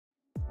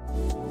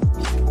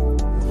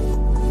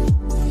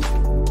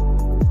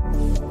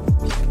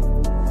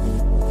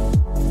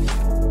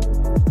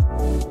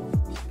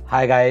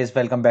Hi guys,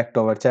 welcome back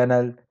to our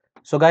channel.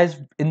 So guys,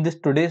 in this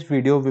today's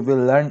video we will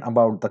learn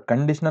about the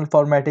conditional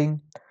formatting.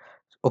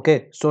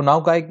 Okay, so now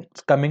guys,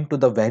 coming to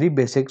the very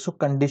basic. So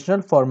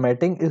conditional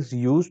formatting is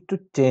used to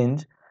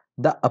change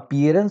the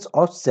appearance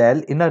of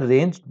cell in a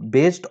range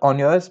based on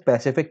your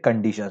specific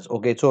conditions.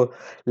 Okay, so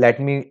let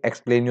me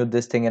explain you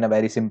this thing in a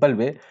very simple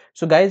way.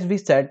 So guys, we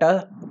set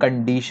a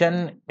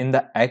condition in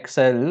the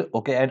Excel,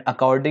 okay, and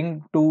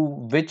according to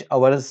which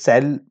our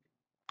cell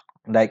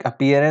like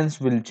appearance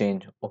will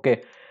change.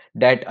 Okay,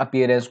 that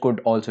appearance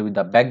could also be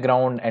the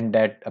background and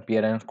that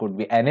appearance could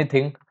be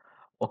anything.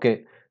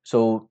 Okay,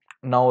 so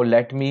now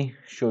let me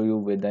show you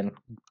with a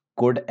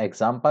good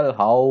example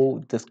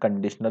how this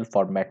conditional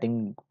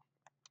formatting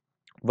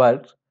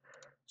works.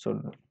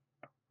 So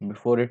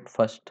before it,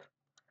 first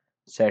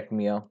set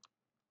me a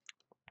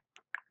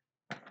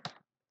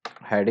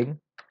heading.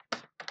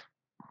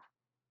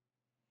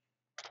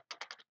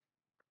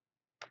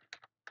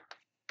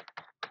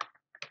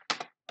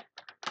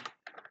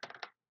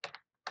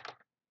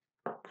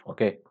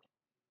 Okay,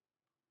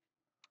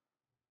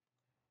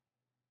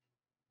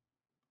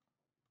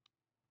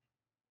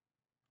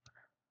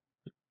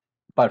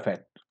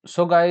 perfect.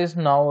 So guys,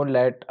 now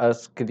let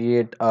us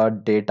create a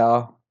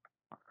data.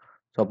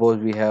 Suppose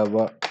we have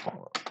a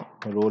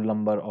roll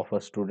number of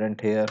a student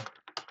here.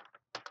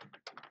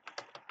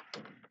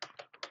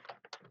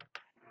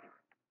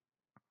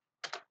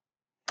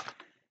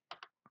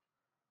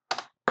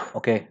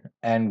 Okay,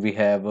 and we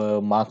have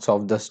marks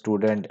of the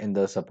student in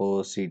the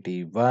suppose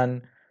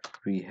CT1.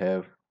 We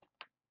have,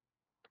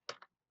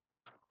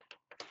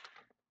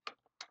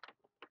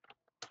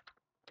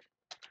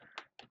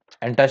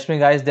 and trust me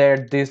guys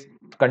that this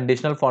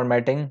conditional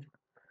formatting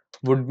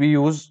would be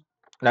used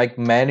like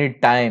many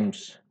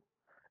times,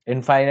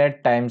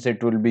 infinite times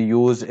it will be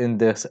used in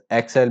this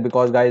Excel,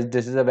 because guys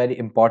this is a very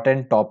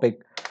important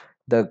topic,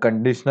 the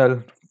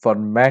conditional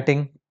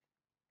formatting.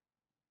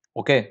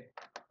 Okay,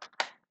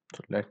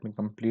 so let me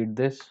complete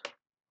this.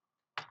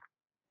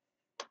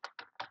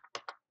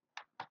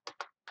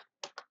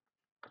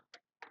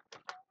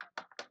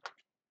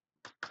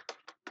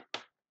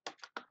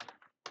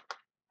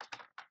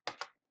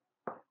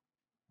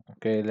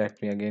 Okay,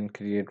 let me again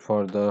create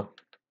for the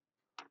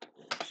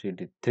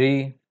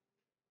CT3.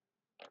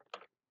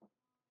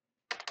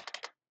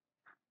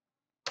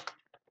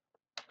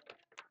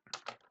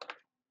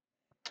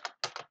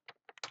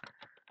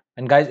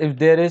 And guys, if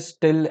there is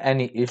still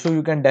any issue,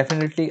 you can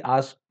definitely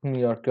ask me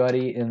your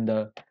query in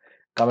the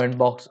comment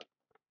box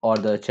or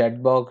the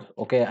chat box.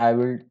 Okay, I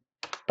will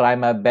try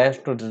my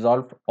best to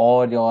resolve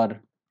all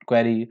your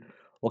query.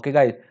 Okay,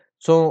 guys.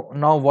 So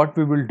now what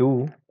we will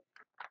do,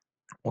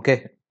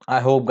 okay, I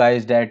hope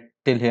guys that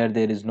till here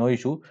there is no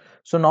issue.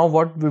 So now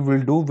what we will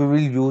do, we will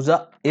use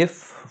a if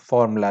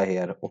formula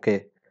here.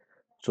 Okay,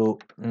 so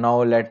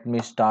now let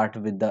me start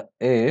with the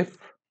if.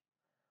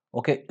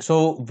 Okay,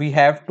 so we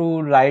have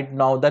to write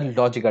now the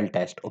logical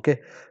test.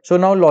 Okay, so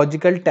now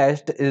logical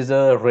test is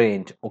a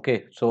range.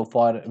 Okay, so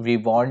for we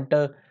want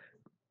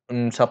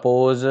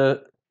suppose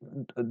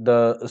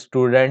the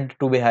student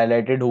to be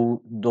highlighted who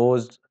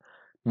those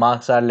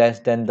marks are less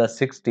than the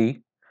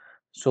 60.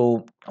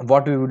 So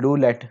what we will do,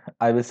 let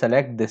I will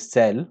select this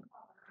cell.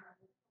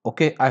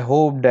 Okay, I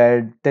hope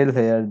that till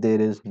here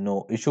there is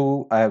no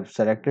issue. I have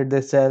selected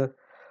this cell.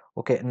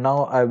 Okay,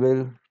 now I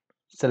will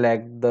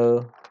select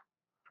the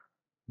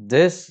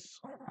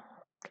this.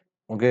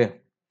 Okay,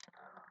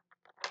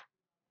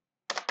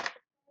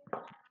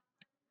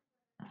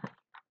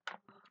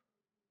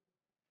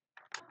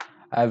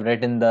 I've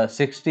written the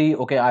 60.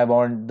 Okay, I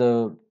want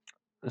the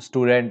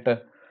student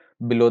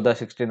below the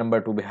 60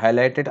 number to be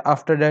highlighted.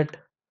 After that,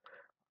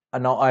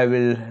 now I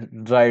will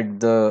write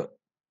the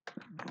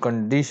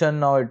condition.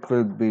 Now it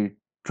will be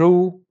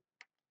true.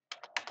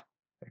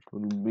 It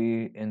will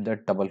be in the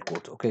double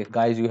quotes. Okay,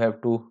 guys, you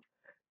have to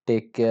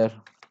take care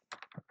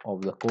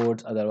of the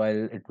quotes,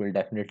 otherwise it will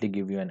definitely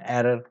give you an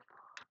error.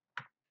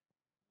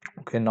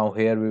 Okay, now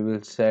here we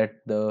will set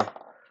the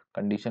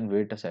condition.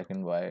 Wait a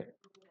second, why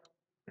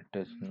it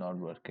is not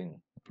working?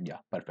 Yeah,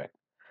 perfect.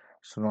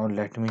 So now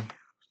let me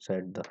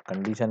set the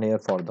condition here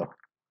for the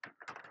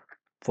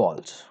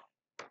false.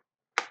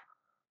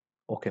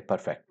 Okay,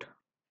 perfect.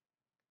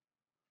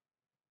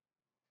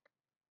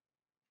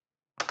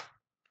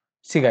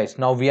 See guys,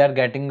 now we are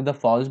getting the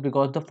false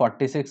because the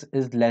 46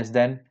 is less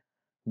than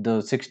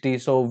the 60.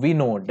 So we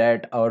know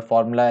that our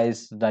formula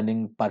is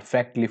running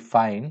perfectly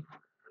fine.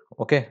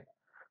 Okay,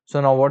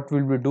 so now what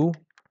will we do?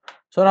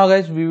 So now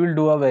guys, we will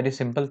do a very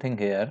simple thing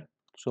here.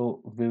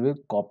 So we will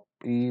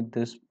copy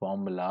this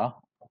formula.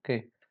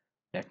 Okay,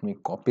 let me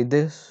copy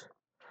this.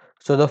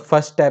 So the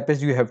first step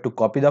is you have to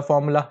copy the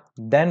formula.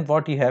 Then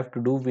what you have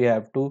to do, we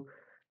have to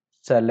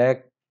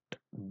select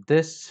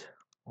this.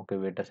 Okay,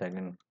 wait a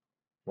second,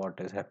 what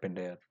has happened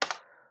here?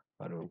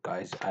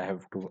 Guys, I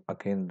have to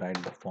again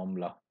write the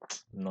formula.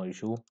 No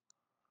issue.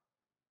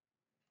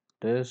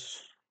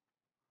 This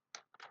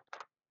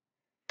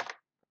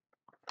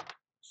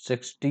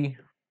 60.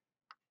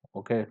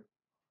 Okay,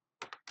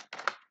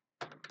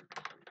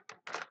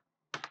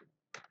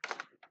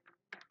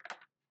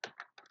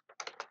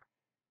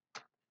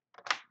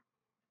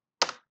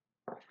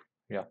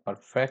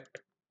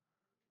 perfect.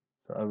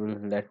 So I will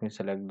let me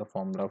select the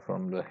formula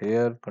from the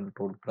here,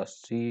 control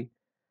plus C,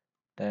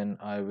 then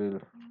I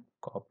will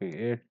copy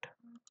it.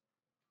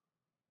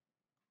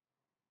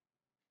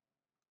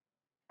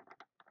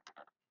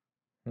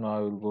 Now I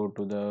will go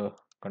to the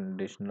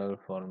conditional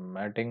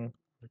formatting.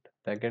 Wait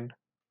a second.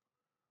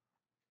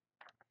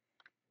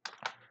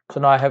 So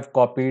now I have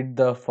copied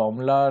the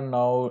formula.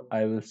 Now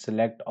I will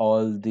select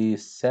all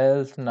these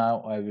cells.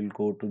 Now I will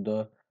go to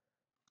the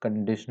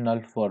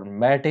conditional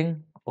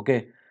formatting.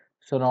 Okay,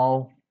 so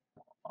now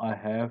I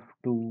have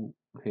to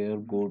here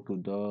go to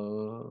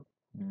the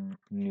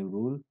new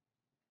rule.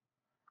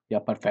 Yeah,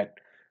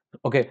 perfect.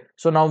 Okay,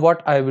 so now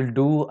what I will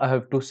do, I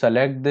have to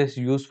select this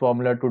use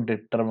formula to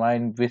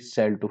determine which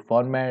cell to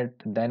format.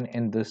 Then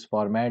in this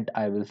format,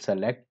 I will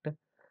select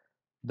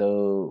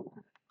the,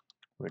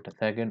 wait a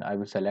second, I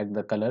will select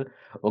the color.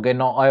 Okay,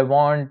 now I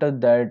want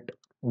that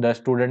the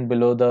student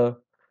below the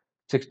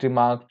 60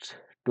 marks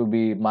to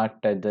be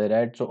marked as the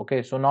red. So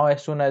okay, so now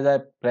as soon as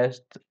I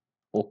pressed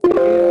okay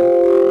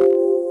here,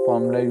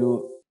 formula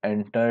you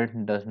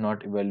entered does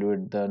not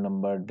evaluate the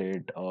number,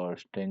 date or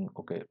string.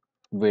 Okay,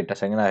 wait a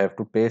second, I have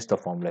to paste the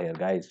formula here,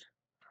 guys.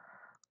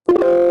 There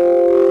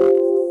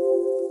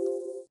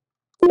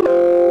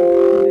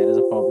is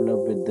a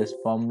problem with this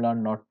formula,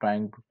 not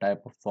trying to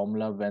type a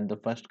formula when the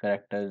first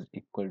character is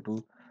equal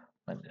to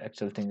an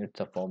actual thing. It's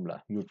a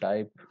formula you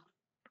type.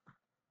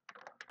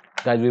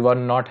 Guys, we were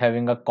not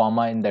having a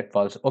comma in that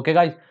false. Okay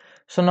guys,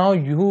 so now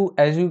you,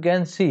 as you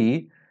can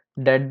see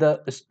that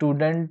the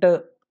student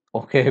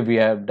okay, we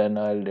have done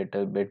a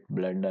little bit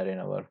blunder in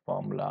our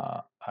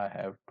formula. I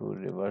have to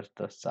reverse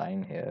the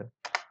sign here.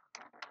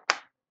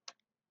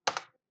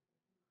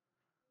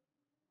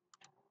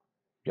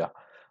 Yeah,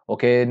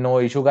 okay, no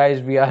issue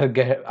guys, we are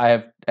I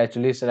have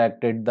actually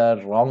selected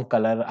the wrong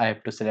color. I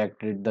have to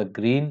select it the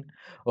green.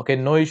 Okay,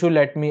 no issue,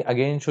 let me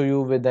again show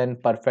you with an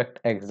perfect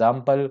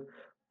example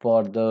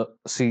for the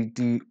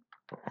CT2.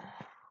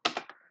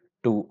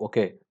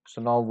 Okay,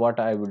 so now what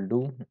I will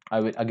do, I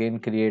will again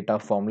create a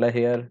formula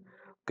here.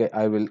 Okay,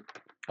 I will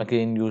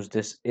again use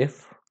this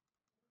if.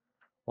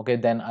 Okay,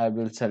 then I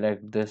will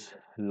select this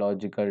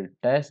logical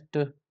test.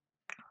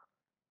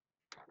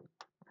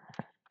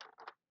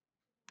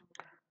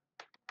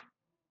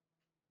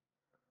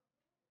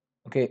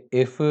 Okay,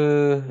 if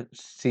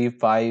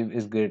C5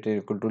 is greater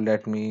equal to,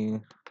 let me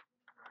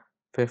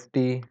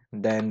 50,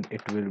 then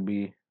it will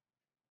be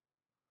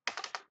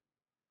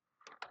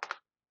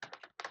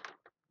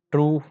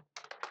true,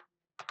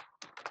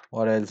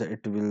 or else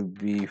it will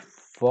be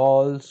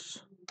false.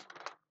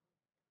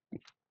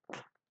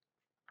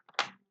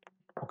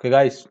 Okay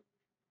guys,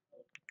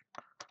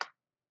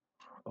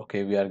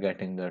 okay, we are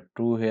getting the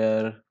true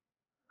here.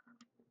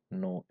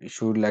 No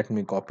issue, let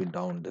me copy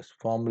down this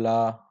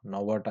formula.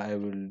 Now what I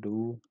will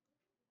do,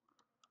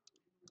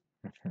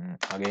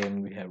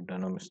 again we have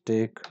done a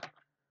mistake.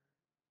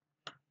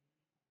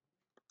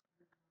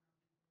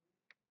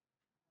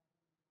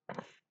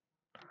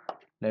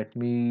 Let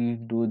me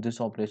do this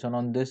operation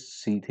on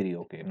this C3.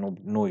 Okay,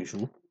 no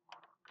issue.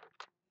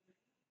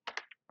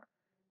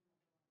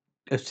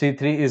 If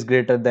C3 is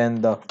greater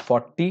than the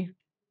 40,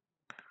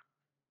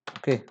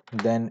 okay,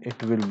 then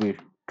it will be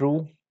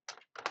true.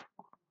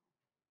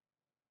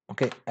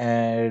 Okay,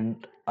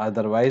 and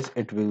otherwise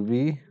it will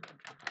be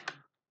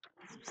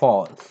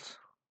false.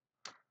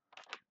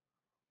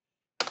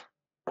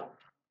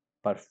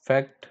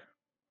 Perfect.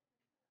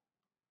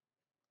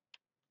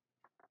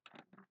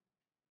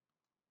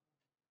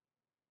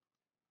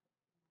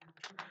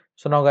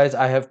 So now guys,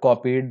 I have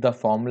copied the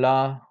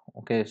formula.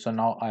 Okay, so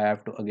now I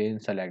have to again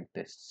select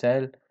this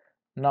cell.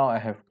 Now I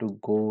have to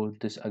go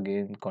this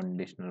again,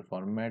 conditional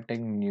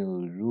formatting,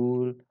 new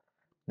rule.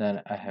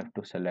 Then I have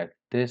to select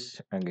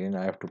this again.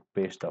 I have to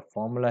paste the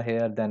formula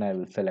here. Then I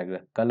will select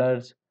the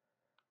colors.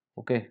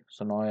 Okay,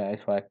 so now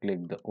if I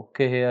click the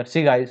OK here,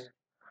 see guys.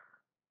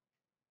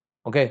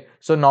 Okay,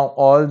 so now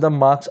all the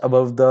marks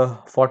above the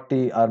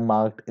 40 are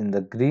marked in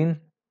the green.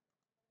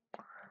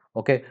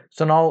 Okay,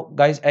 so now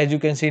guys, as you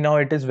can see, now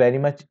it is very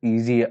much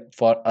easy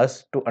for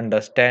us to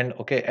understand.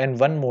 Okay, and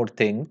one more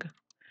thing.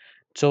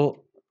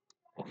 So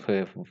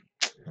okay,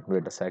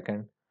 wait a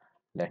second,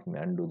 let me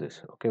undo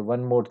this. Okay,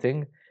 one more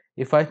thing,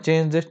 if I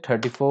change this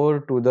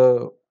 34 to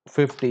the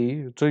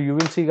 50, so you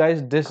will see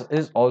guys, this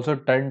is also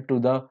turned to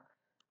the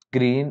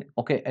green.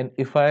 Okay, and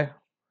if I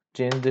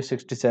change this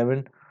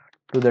 67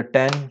 to the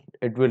 10,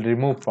 it will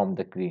remove from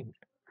the green.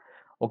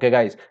 Okay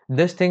guys,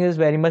 this thing is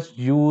very much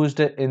used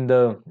in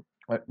the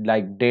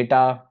like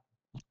data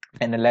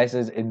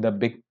analysis in the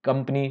big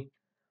company.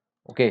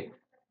 Okay,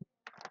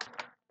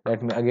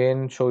 let me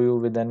again show you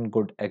with a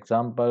good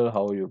example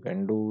how you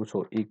can do.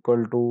 So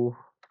equal to,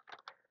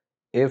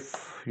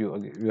 if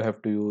you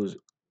have to use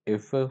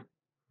if the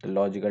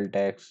logical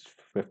text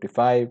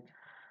 55.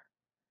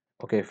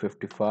 Okay,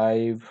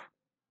 55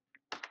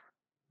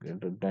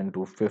 greater than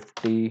to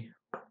 50.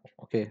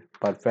 Okay,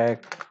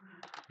 perfect,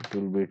 it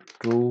will be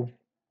true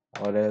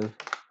or else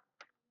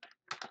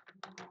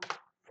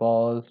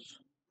false.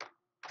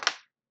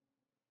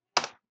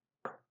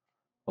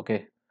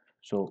 Okay,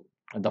 So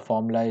the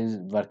formula is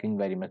working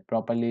very much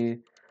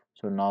properly.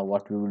 So now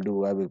what we will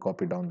do, I will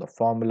copy down the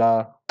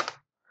formula.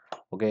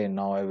 Okay,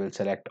 now I will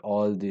select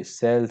all these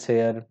cells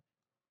here.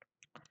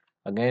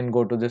 Again,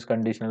 go to this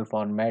conditional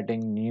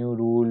formatting, new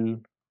rule.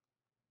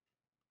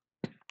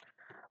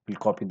 We'll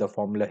copy the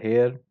formula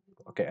here.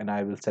 Okay, and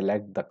I will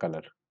select the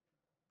color.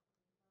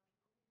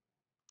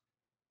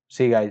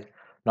 See guys,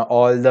 now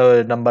all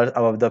the numbers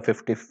above the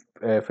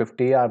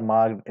 50 are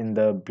marked in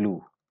the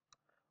blue.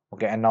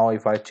 Okay, and now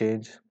if I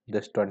change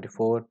this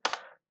 24,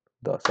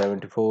 the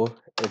 74,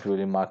 it will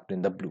be marked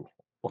in the blue.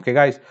 Okay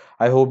guys,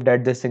 I hope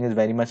that this thing is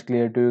very much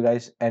clear to you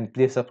guys, and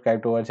please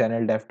subscribe to our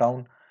channel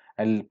DevTown,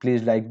 and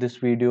please like this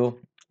video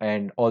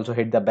and also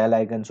hit the bell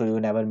icon so you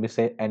never miss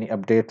any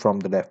update from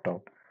the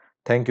DevTown.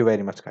 Thank you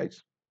very much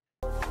guys.